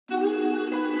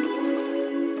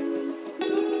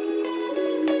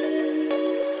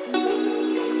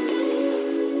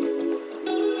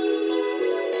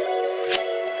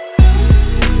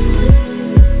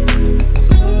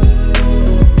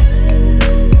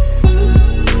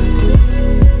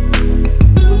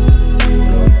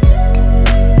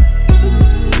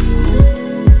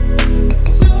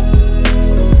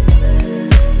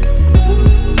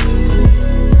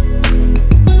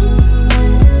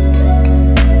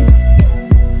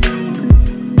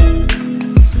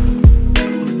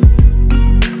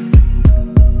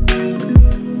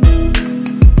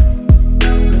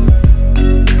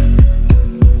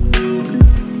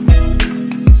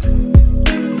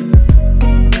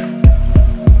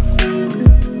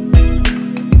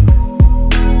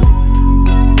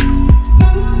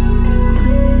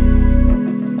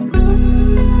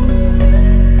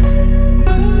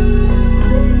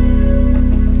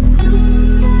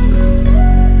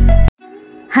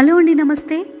Hello అండి,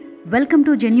 నమస్తే. Welcome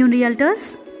to genuine realtors.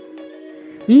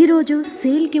 ఈరోజు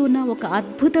సేల్కి ఉన్న ఒక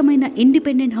అద్భుతమైన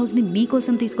ఇండిపెండెంట్ హౌస్ని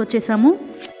మీకోసం తీసుకొచ్చేసాము.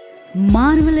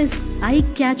 Marvellous I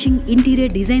catching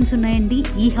interior designs ఉన్నాయండి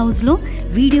ఈ హౌస్లో.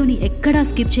 వీడియోని ఎక్కడా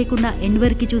స్కిప్ చేయకుండా ఎండ్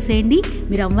వరకు చూసేయండి,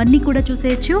 మీరు అవన్నీ కూడా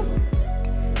చూసేయచ్చు.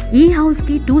 ఈ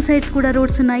హౌస్కి 2 సైడ్స్ కూడా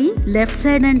రోడ్స్ ఉన్నాయి, left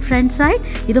side and front side.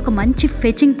 ఇది ఒక మంచి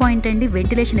ఫెచింగ్ పాయింట్ అండి,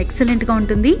 వెంటిలేషన్ ఎక్సలెంట్గా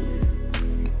ఉంటుంది.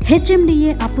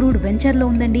 HMDA అప్రూవ్డ్ వెంచర్లో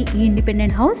ఉందండి ఈ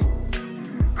ఇండిపెండెంట్ హౌస్.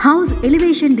 హౌస్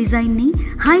ఎలివేషన్ డిజైన్ని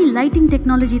హై లైటింగ్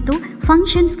టెక్నాలజీతో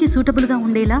ఫంక్షన్స్కి సూటబుల్గా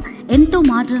ఉండేలా ఎంతో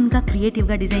మోడర్న్గా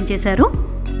క్రియేటివ్గా డిజైన్ చేశారు.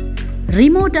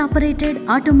 రిమోట్ ఆపరేటెడ్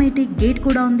ఆటోమేటిక్ గేట్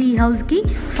కూడా ఉంది ఈ హౌస్కి.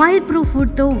 ఫైర్ ప్రూఫ్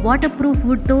వుడ్తో, వాటర్ ప్రూఫ్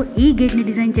వుడ్తో ఈ గేట్ని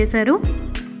డిజైన్ చేశారు.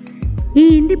 ఈ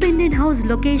independent house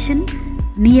location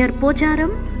near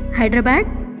Pocharam, Hyderabad.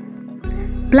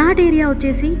 Plot area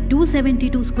వచ్చేసి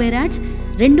 272 స్క్వేర్ యార్డ్స్,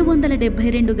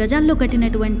 272 గజాల్లో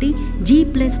కట్టినటువంటి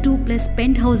G+2+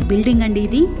 పెంట్ హౌస్ బిల్డింగ్ అండి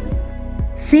ఇది.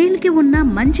 సేల్కి ఉన్న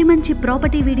మంచి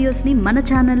ప్రాపర్టీ వీడియోస్ని మన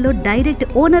ఛానల్లో డైరెక్ట్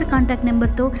ఓనర్ కాంటాక్ట్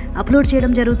నెంబర్తో అప్లోడ్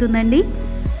చేయడం జరుగుతుందండి.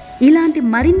 ఇలాంటి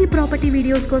మరిన్ని ప్రాపర్టీ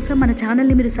వీడియోస్ కోసం మన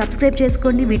ఛానల్ని మీరు సబ్స్క్రైబ్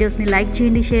చేసుకోండి, వీడియోస్ని లైక్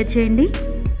చేయండి, షేర్ చేయండి.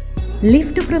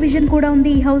 లిఫ్ట్ ప్రొవిజన్ కూడా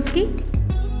ఉంది ఈ హౌస్కి.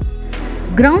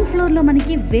 గ్రౌండ్ ఫ్లోర్లో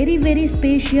మనకి వెరీ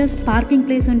స్పేషియస్ పార్కింగ్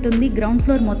ప్లేస్ ఉంటుంది. గ్రౌండ్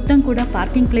ఫ్లోర్ మొత్తం కూడా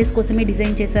పార్కింగ్ ప్లేస్ కోసమే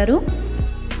డిజైన్ చేశారు.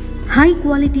 హై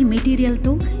క్వాలిటీ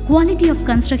మెటీరియల్తో క్వాలిటీ ఆఫ్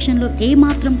కన్స్ట్రక్షన్లో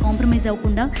ఏమాత్రం కాంప్రమైజ్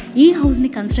అవ్వకుండా ఈ హౌస్ని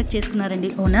కన్స్ట్రక్ట్ చేసుకున్నారండి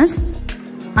owners.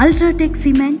 UltraTech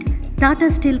cement, Tata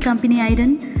steel company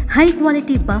iron, high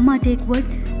quality Burma teak wood,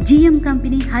 GM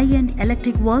company high and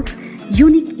electric works,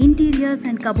 unique interiors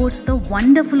and కబోర్డ్స్తో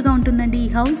వండర్ఫుల్గా ఉంటుందండి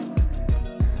ఈ house.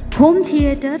 Home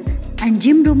theatre and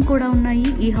gym room కూడా ఉన్నాయి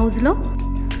ఈ హౌస్లో.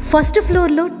 ఫస్ట్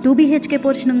ఫ్లోర్లో 2 BHK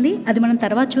పోర్షన్ ఉంది, అది మనం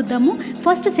తర్వాత చూద్దాము.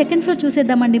 ఫస్ట్ సెకండ్ ఫ్లోర్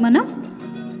చూసేద్దామండి మనం.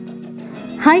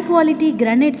 హై క్వాలిటీ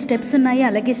గ్రానైట్ స్టెప్స్ ఉన్నాయి,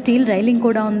 అలాగే స్టీల్ రైలింగ్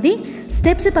కూడా ఉంది.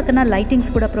 స్టెప్స్ పక్కన లైటింగ్స్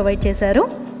కూడా ప్రొవైడ్ చేశారు.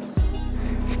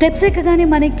 స్టెప్స్ ఎక్కగానే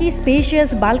మనకి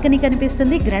స్పేషియస్ బాల్కనీ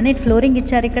కనిపిస్తుంది. గ్రానైట్ ఫ్లోరింగ్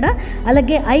ఇచ్చారు ఇక్కడ,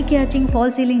 అలాగే I catching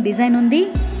fall ceiling design ఉంది.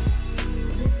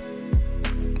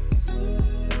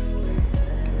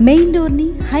 Main డోర్ని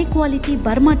high quality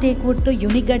Burma teak వుడ్తో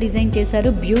యూనిక్గా డిజైన్ చేశారు.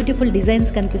 బ్యూటిఫుల్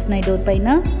డిజైన్స్ కనిపిస్తున్నాయి డోర్ పైన.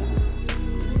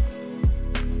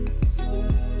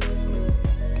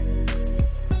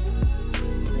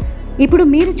 ఇప్పుడు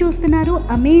మీరు చూస్తున్నారు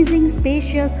amazing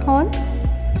spacious hall.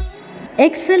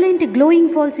 Excellent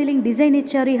glowing fall ceiling design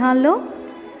ఇచ్చారు ఈ హాల్లో.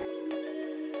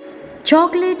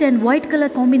 చాక్లెట్ అండ్ వైట్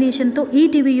కలర్ కాంబినేషన్తో ఈ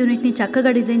టీవీ యూనిట్ని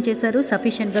చక్కగా డిజైన్ చేశారు.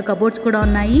 సఫిషియెంట్గా కబోర్డ్స్ కూడా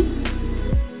ఉన్నాయి.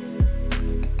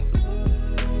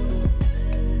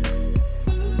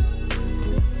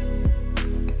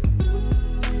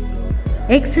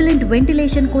 ఎక్సలెంట్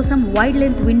వెంటిలేషన్ కోసం వైడ్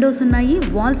లెంత్ విండోస్ ఉన్నాయి.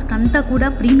 వాల్స్ అంతా కూడా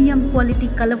ప్రీమియం క్వాలిటీ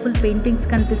కలర్ఫుల్ పెయింటింగ్స్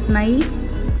కనిపిస్తున్నాయి.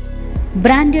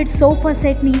 బ్రాండెడ్ సోఫా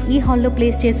సెట్ని ఈ హాల్లో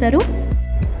ప్లేస్ చేశారు.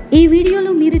 ఈ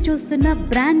వీడియోలో మీరు చూస్తున్న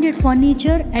branded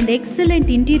furniture and excellent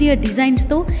interior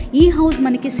డిజైన్స్తో ఈ హౌస్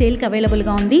మనకి సేల్కి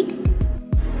అవైలబుల్గా ఉంది.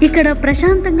 ఇక్కడ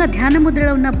ప్రశాంతంగా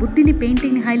ధ్యానముద్రలో ఉన్న బుద్ధిని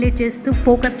పెయింటింగ్ని హైలైట్ చేస్తూ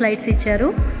ఫోకస్ లైట్స్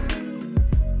ఇచ్చారు.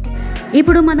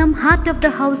 ఇప్పుడు మనం heart of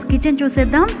the house kitchen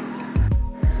చూసేద్దాం.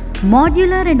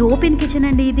 మాడ్యులర్ అండ్ ఓపెన్ కిచెన్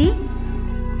అండి ఇది.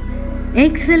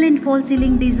 Excellent fall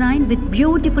ceiling design with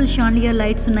beautiful chandelier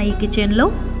lights ఉన్నాయి ఈ కిచెన్లో.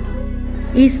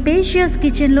 ఈ స్పేషియస్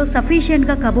కిచెన్లో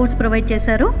సఫిషియెంట్గా కబోర్డ్స్ ప్రొవైడ్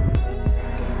చేశారు.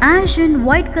 యాష్ అండ్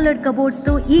వైట్ కలర్డ్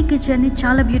కబోర్డ్స్తో ఈ కిచెన్ని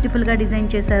చాలా బ్యూటిఫుల్గా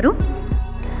డిజైన్ చేశారు.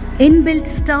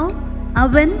 Inbuilt stove,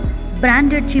 oven,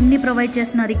 branded chimney provide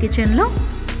చేస్తున్నారు ఈ కిచెన్లో.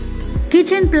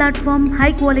 కిచెన్ ప్లాట్ఫామ్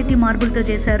హై క్వాలిటీ మార్బుల్తో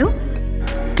చేశారు.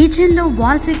 కిచెన్లో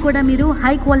వాల్స్కి కూడా మీరు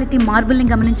హై క్వాలిటీ మార్బుల్ని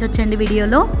గమనించవచ్చండి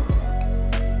వీడియోలో.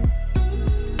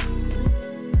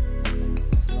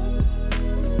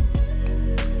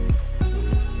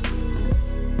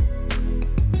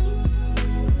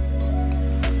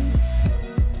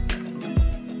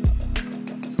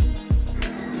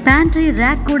 ప్యాంట్రీ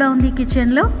ర్యాక్ కూడా ఉంది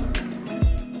కిచెన్లో.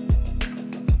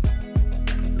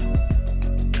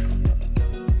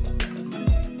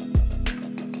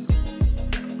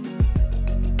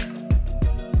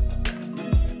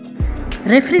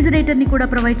 రెఫ్రిజిరేటర్ని కూడా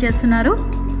ప్రొవైడ్ చేస్తున్నారు.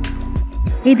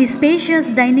 ఇది స్పేషియస్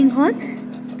డైనింగ్ హాల్.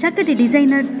 చక్కటి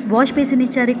డిజైనర్ వాష్ బేసిన్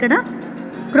ఇచ్చారు ఇక్కడ.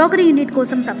 క్రాకరీ యూనిట్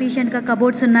కోసం సఫిషియెంట్గా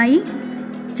కబోర్డ్స్ ఉన్నాయి.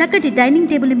 చక్కటి డైనింగ్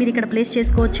టేబుల్ని మీరు ఇక్కడ ప్లేస్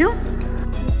చేసుకోవచ్చు.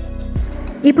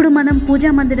 ఇప్పుడు మనం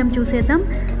పూజా మందిరం చూసేద్దాం.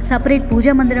 సపరేట్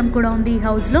పూజా మందిరం కూడా ఉంది ఈ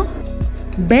హౌస్లో.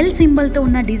 బెల్ సింబల్తో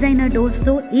ఉన్న డిజైనర్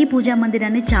డోర్స్తో ఈ పూజా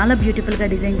మందిరాన్ని చాలా బ్యూటిఫుల్గా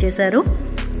డిజైన్ చేశారు.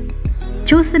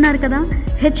 చూస్తున్నారు కదా,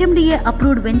 HMDA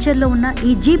అప్రూవ్డ్ వెంచర్లో ఉన్న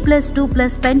ఈ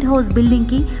G+2+ పెంట్ హౌస్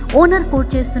బిల్డింగ్కి ఓనర్ కోట్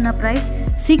చేస్తున్న ప్రైస్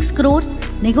 6 crores.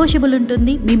 నెగోషియబుల్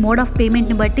ఉంటుంది మీ మోడ్ ఆఫ్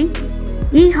పేమెంట్ని బట్టి.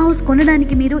 ఈ హౌస్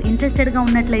కొనడానికి మీరు ఇంట్రెస్టెడ్గా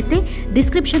ఉన్నట్లయితే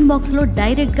డిస్క్రిప్షన్ బాక్స్లో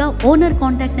డైరెక్ట్గా ఓనర్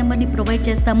కాంటాక్ట్ నెంబర్ని ప్రొవైడ్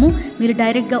చేస్తాము. మీరు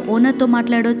డైరెక్ట్గా ఓనర్తో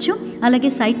మాట్లాడవచ్చు,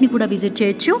 అలాగే సైట్ని కూడా విజిట్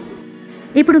చేయొచ్చు.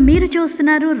 ఇప్పుడు మీరు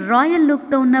చూస్తున్నారు రాయల్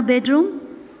లుక్తో ఉన్న bedroom.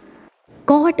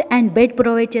 Cot and bed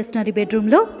provide చేస్తున్నారు ఈ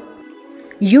బెడ్రూమ్లో.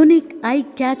 Unique I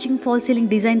catching fall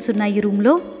ceiling designs ఉన్నాయి ఈ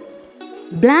రూమ్లో.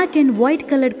 బ్లాక్ అండ్ వైట్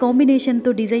కలర్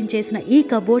కాంబినేషన్తో డిజైన్ చేసిన ఈ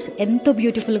కబోర్డ్స్ ఎంతో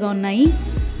బ్యూటిఫుల్గా ఉన్నాయి.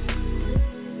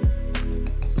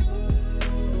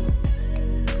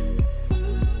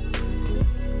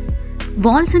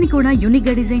 వాల్స్ని కూడా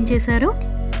యూనిక్గా డిజైన్ చేశారు.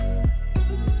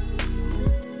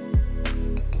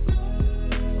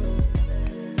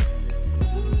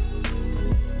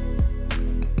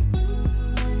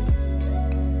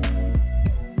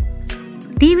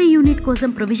 టీవీ యూనిట్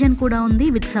కోసం ప్రొవిజన్ కూడా ఉంది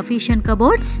with sufficient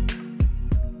cupboards.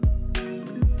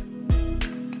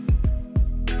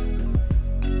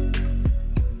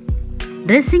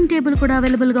 Dressing table కూడా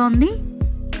అవైలబుల్గా ఉంది.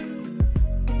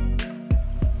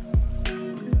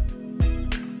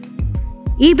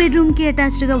 ఈ బెడ్రూమ్కి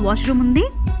అటాచ్డ్గా వాష్రూమ్ ఉంది.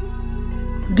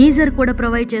 గీజర్ కూడా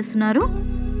ప్రొవైడ్ చేస్తున్నారు.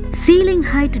 సీలింగ్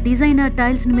హైట్ డిజైనర్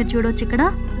టైల్స్ని మీరు చూడొచ్చు ఇక్కడ.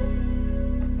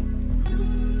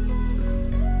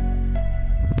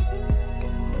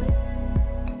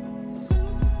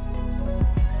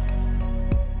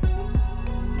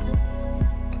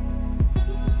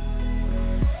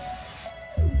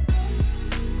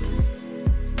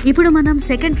 ఇప్పుడు మనం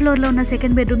సెకండ్ ఫ్లోర్లో ఉన్న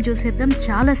సెకండ్ బెడ్రూమ్ చూసేద్దాం.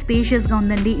 చాలా స్పేషియస్గా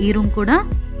ఉందండి ఈ రూమ్ కూడా.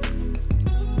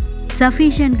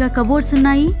 సఫిషియెంట్గా కబోర్డ్స్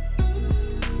ఉన్నాయి.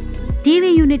 టీవీ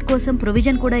యూనిట్ కోసం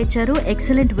ప్రొవిజన్ కూడా ఇచ్చారు.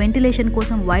 ఎక్సలెంట్ వెంటిలేషన్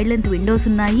కోసం వైడ్ లెంత్ విండోస్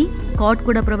ఉన్నాయి. కాట్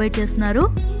కూడా ప్రొవైడ్ చేస్తున్నారు.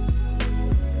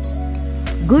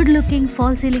 Good looking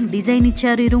fall ceiling design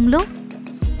ఇచ్చారు ఈ రూమ్లో.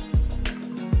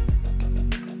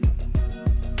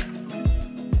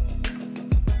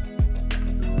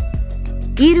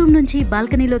 ఈ రూమ్ నుంచి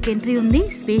బాల్కనీలోకి ఎంట్రీ ఉంది.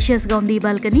 స్పేషియస్గా ఉంది ఈ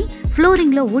బాల్కనీ.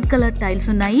 ఫ్లోరింగ్లో వుడ్ కలర్ టైల్స్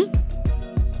ఉన్నాయి.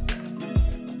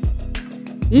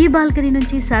 ఈ బాల్కనీ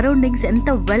నుంచి సరౌండింగ్స్ ఎంత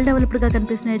వెల్ డెవలప్డ్గా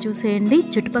కనిపిస్తున్నాయో చూసేయండి.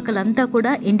 చుట్టుపక్కలంతా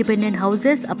కూడా ఇండిపెండెంట్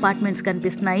హౌసెస్, అపార్ట్మెంట్స్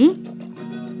కనిపిస్తున్నాయి.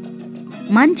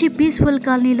 మంచి పీస్ఫుల్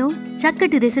కాలనీలో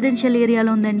చక్కటి రెసిడెన్షియల్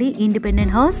ఏరియాలో ఉందండి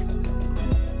ఇండిపెండెంట్ హౌస్.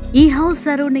 ఈ హౌస్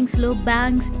సరౌండింగ్స్లో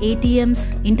banks, ATMs,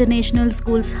 international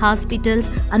schools,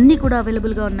 hospitals అన్నీ కూడా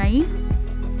అవైలబుల్గా ఉన్నాయి.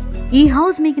 ఈ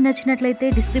హౌస్ మీకు నచ్చినట్లయితే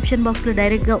డిస్క్రిప్షన్ బాక్స్లో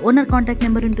డైరెక్ట్గా ఓనర్ కాంటాక్ట్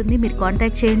నెంబర్ ఉంటుంది. మీరు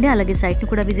కాంటాక్ట్ చేయండి, అలాగే సైట్ని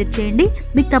కూడా విజిట్ చేయండి.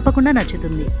 మీకు తప్పకుండా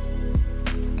నచ్చుతుంది.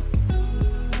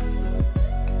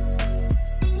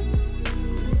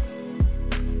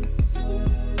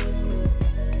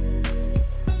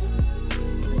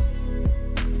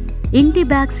 ఇంటి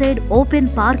బ్యాక్ సైడ్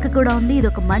ఓపెన్ పార్క్ కూడా ఉంది. ఇది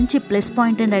ఒక మంచి ప్లస్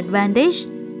పాయింట్ అండ్ అడ్వాంటేజ్.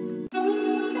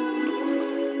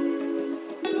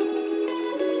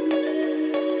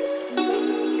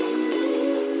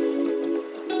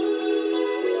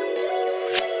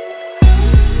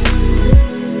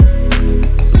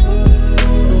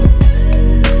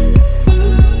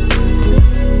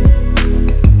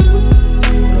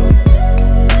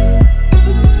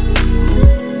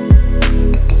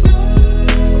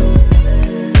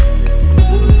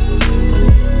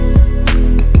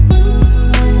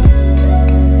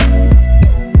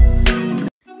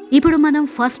 ఇప్పుడు మనం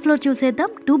ఫస్ట్ ఫ్లోర్ చూసేద్దాం.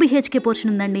 2 BHK పోర్షన్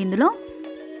ఉందండి ఇందులో.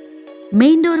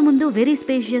 మెయిన్ డోర్ ముందు వెరీ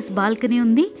స్పేషియస్ బాల్కనీ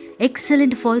ఉంది.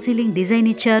 ఎక్సలెంట్ ఫాల్ సీలింగ్ డిజైన్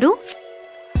ఇచ్చారు.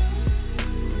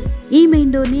 ఈ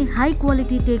మెయిన్ డోర్ని హై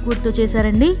క్వాలిటీ టేక్ వుడ్తో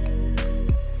చేశారండి.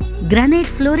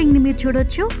 గ్రానైట్ ఫ్లోరింగ్ని మీరు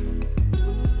చూడొచ్చు.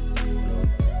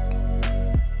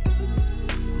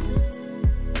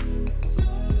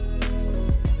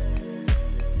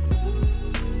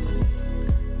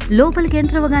 లోపలికి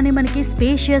ఎంటర్ అవ్వగానే మనకి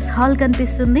స్పేషియస్ హాల్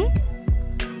కనిపిస్తుంది.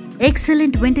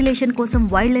 ఎక్సలెంట్ వెంటిలేషన్ కోసం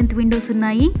వైడ్ లెంత్ విండోస్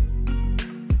ఉన్నాయి.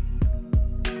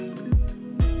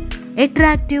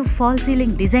 అట్రాక్టివ్ ఫాల్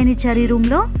సీలింగ్ డిజైన్ ఇచ్చారు ఈ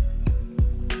రూమ్లో.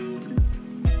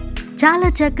 చాలా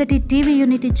చక్కటి టీవీ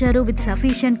యూనిట్ ఇచ్చారు విత్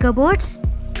సఫిషియెంట్ కబోర్డ్స్.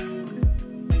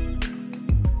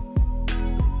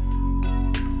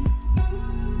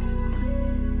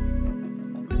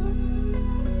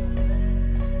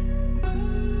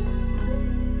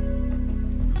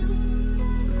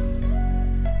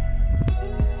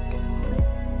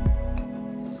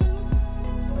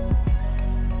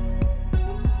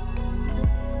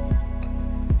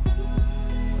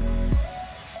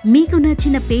 మీకు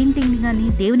నచ్చిన పెయింటింగ్ కానీ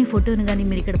దేవుని ఫోటోని కానీ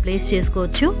మీరు ఇక్కడ ప్లేస్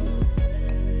చేసుకోవచ్చు.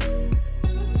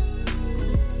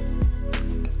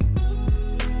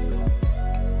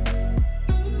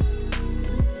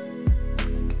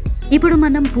 ఇప్పుడు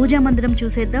మనం పూజా మందిరం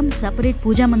చూసేద్దాం. సపరేట్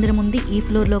పూజా మందిరం ఉంది ఈ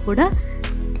ఫ్లోర్లో కూడా.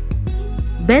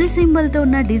 బెల్ సింబల్తో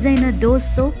ఉన్న డిజైనర్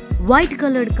డోర్స్తో, వైట్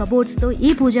కలర్డ్ కబోర్డ్స్తో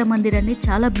ఈ పూజా మందిరాన్ని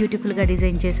చాలా బ్యూటిఫుల్గా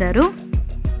డిజైన్ చేశారు.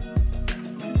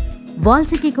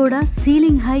 వాల్స్ కి కూడా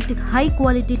ceiling height high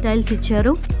quality tiles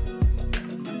ఇచ్చారు.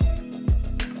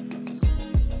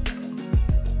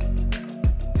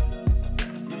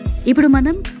 ఇప్పుడు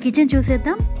మనం కిచెన్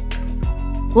చూసేద్దాం.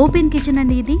 ఓపెన్ కిచెన్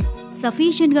అండి ఇది.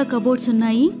 సఫిషియెంట్ గా కబోర్డ్స్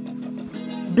ఉన్నాయి.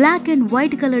 Black and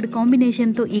white coloured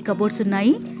combination తో ఈ కబోర్డ్స్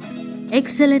ఉన్నాయి.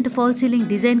 ఎక్సలెంట్ ఫాల్ సీలింగ్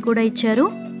డిజైన్ కూడా ఇచ్చారు.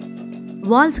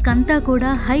 వాల్స్ కంతా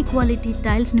కూడా హై క్వాలిటీ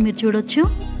టైల్స్ ని మీరు చూడొచ్చు.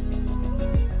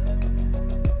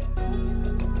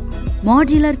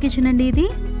 మాడ్యులర్ కిచెన్ అండి ఇది.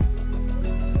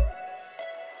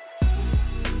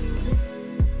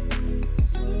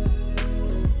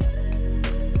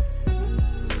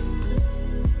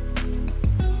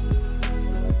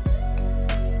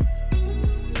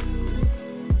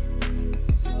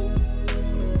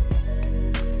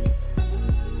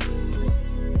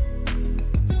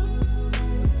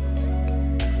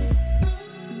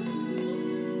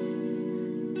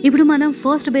 ఇప్పుడు మనం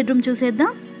ఫస్ట్ బెడ్రూమ్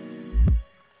చూసేద్దాం.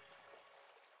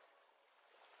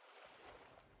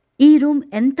 ఈ రూమ్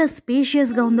ఎంత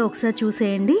స్పేషియస్ గా ఉందో ఒకసారి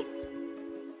చూసేయండి.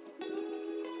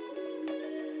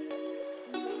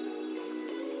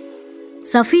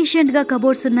 సఫిషియెంట్ గా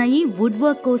కబోర్డ్స్ ఉన్నాయి. వుడ్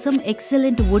వర్క్ కోసం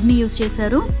ఎక్సలెంట్ వుడ్ ని యూజ్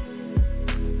చేశారు.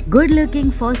 Good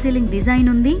looking fall ceiling design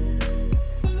ఉంది.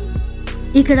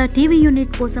 ఇక్కడ టీవీ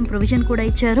యూనిట్ కోసం ప్రొవిజన్ కూడా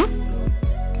ఇచ్చారు.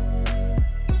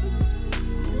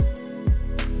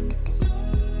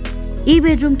 ఈ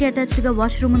బెడ్రూమ్ కి అటాచ్డ్ గా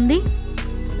వాష్రూమ్ ఉంది.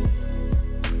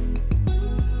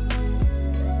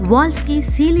 వాల్స్ కి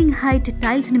సీలింగ్ హైట్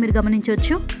టైల్స్ ని మీరు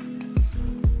గమనించవచ్చు.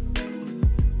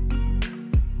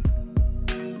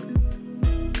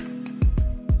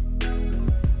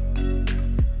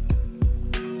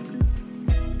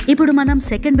 ఇప్పుడు మనం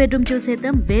సెకండ్ బెడ్రూమ్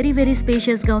చూసేద్దాం. వెరీ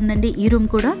స్పేషియస్ గా ఉందండి ఈ రూమ్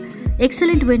కూడా.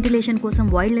 ఎక్సలెంట్ వెంటిలేషన్ కోసం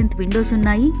వైడ్ లెంత్ విండోస్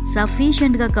ఉన్నాయి.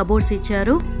 సఫిషియెంట్ గా కబోర్డ్స్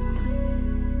ఇచ్చారు.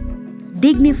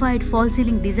 డిగ్నిఫైడ్ ఫాల్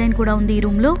సీలింగ్ డిజైన్ కూడా ఉంది ఈ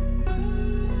రూమ్ లో.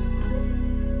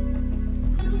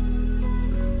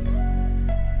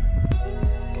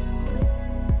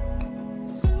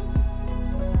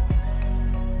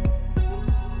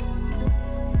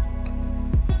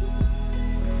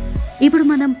 ఇప్పుడు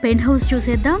మనం పెంట్ హౌస్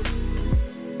చూసేద్దాం.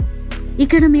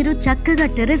 ఇక్కడ మీరు చక్కగా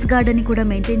టెర్రస్ గార్డెన్ కూడా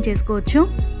మెయింటైన్ చేసుకోవచ్చు.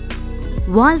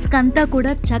 వాల్స్ కంతా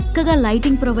కూడా చక్కగా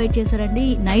లైటింగ్ ప్రొవైడ్ చేశారండి.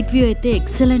 నైట్ వ్యూ అయితే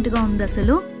ఎక్సలెంట్ గా ఉంది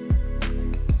అసలు.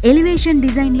 ఎలివేషన్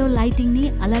డిజైన్ లో లైటింగ్ ని,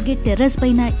 అలాగే టెర్రస్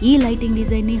పైన ఈ లైటింగ్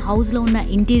డిజైన్ ని, హౌస్ లో ఉన్న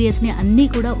ఇంటీరియర్స్ ని అన్ని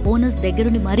కూడా ఓనర్స్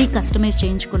దగ్గరుండి మరీ కస్టమైజ్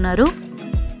చేయించుకున్నారు.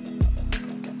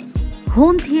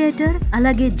 హోమ్ థియేటర్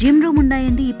అలాగే జిమ్ రూమ్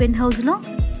ఉన్నాయండి ఈ పెంట్ హౌస్ లో.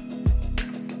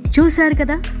 చూసారు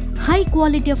కదా, high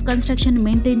quality of construction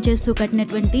maintain చేస్తూ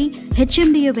కట్టినటువంటి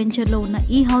HMDA వెంచర్ లో ఉన్న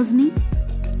ఈ హౌస్ ని.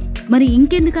 మరి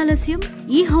ఇంకెందుకు ఆలస్యం,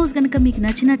 ఈ హౌస్ కనుక మీకు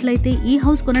నచ్చినట్లయితే, ఈ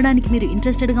హౌస్ కొనడానికి మీరు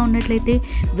ఇంట్రెస్టెడ్గా ఉన్నట్లయితే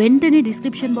వెంటనే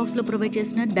డిస్క్రిప్షన్ బాక్స్లో ప్రొవైడ్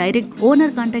చేసిన డైరెక్ట్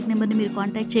ఓనర్ కాంటాక్ట్ నెంబర్ని మీరు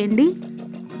కాంటాక్ట్ చేయండి.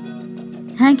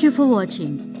 Thank you for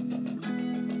watching.